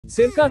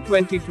Circa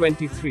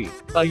 2023,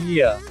 a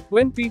year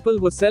when people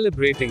were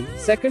celebrating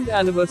second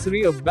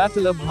anniversary of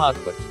Battle of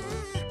Bhagpat.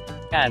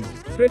 And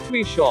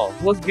Prithvi Shaw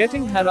was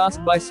getting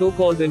harassed by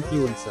so-called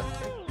influencer.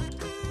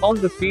 On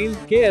the field,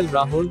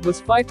 Rahul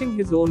was fighting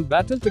his own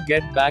battle to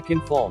get back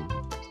in form.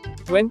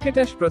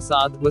 Venkatesh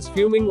Prasad was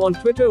fuming on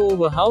Twitter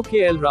over how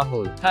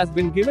Rahul has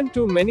been given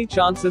too many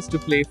chances to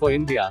play for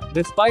India,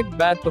 despite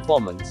bad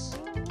performance.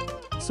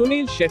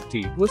 Sunil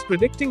Shetty was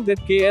predicting that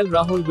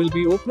Rahul will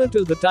be opener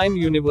till the time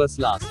universe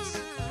lasts.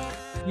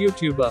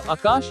 YouTuber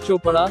Aakash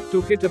Chopra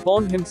took it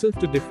upon himself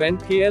to defend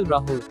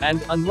Rahul and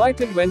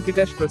invited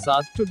Venkatesh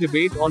Prasad to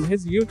debate on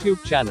his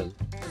YouTube channel.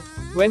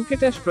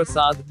 Venkatesh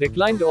Prasad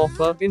declined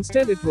offer.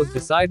 Instead, it was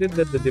decided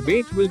that the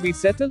debate will be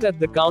settled at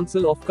the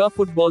Council of Ka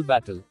Football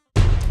Battle.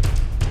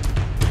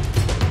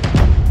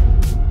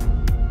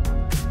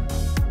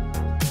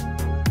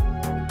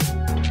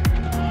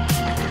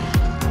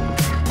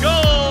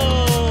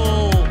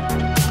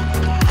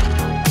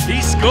 He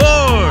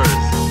scores!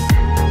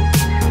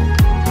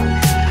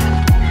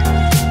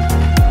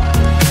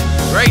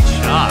 Great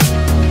shot!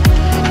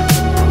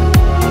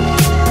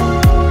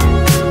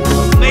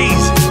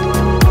 Amazing!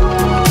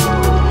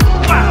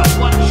 Wow,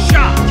 what a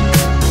shot!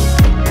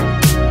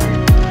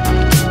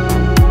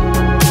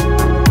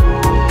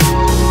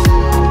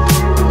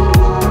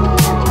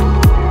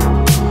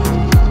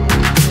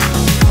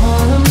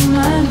 All of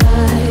my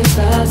life,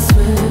 I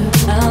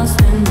swear I'll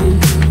spend it.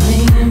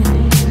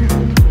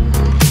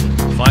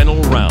 Final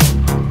round.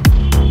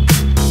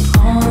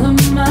 All of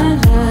my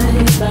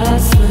life, I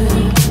swear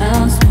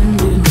I'll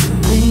spend it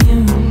with you.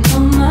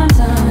 All my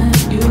time,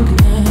 you can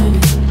have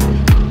it.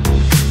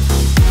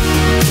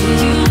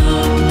 Will you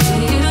look,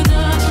 will you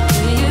touch,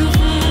 will you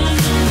feel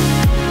it?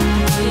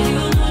 Will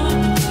you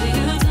look, will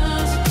you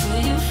touch,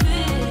 will you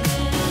feel it?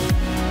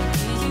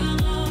 Will you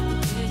look,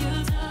 will you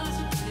touch,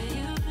 will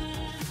you feel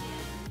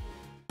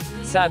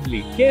it?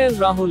 Sadly,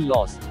 Rahul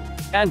lost.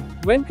 And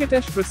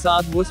Venkatesh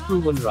Prasad was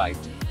proven right.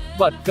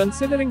 But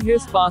considering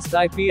his past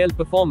IPL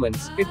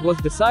performance, it was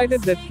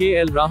decided that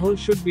Rahul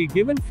should be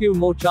given few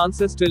more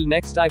chances till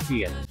next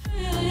IPL.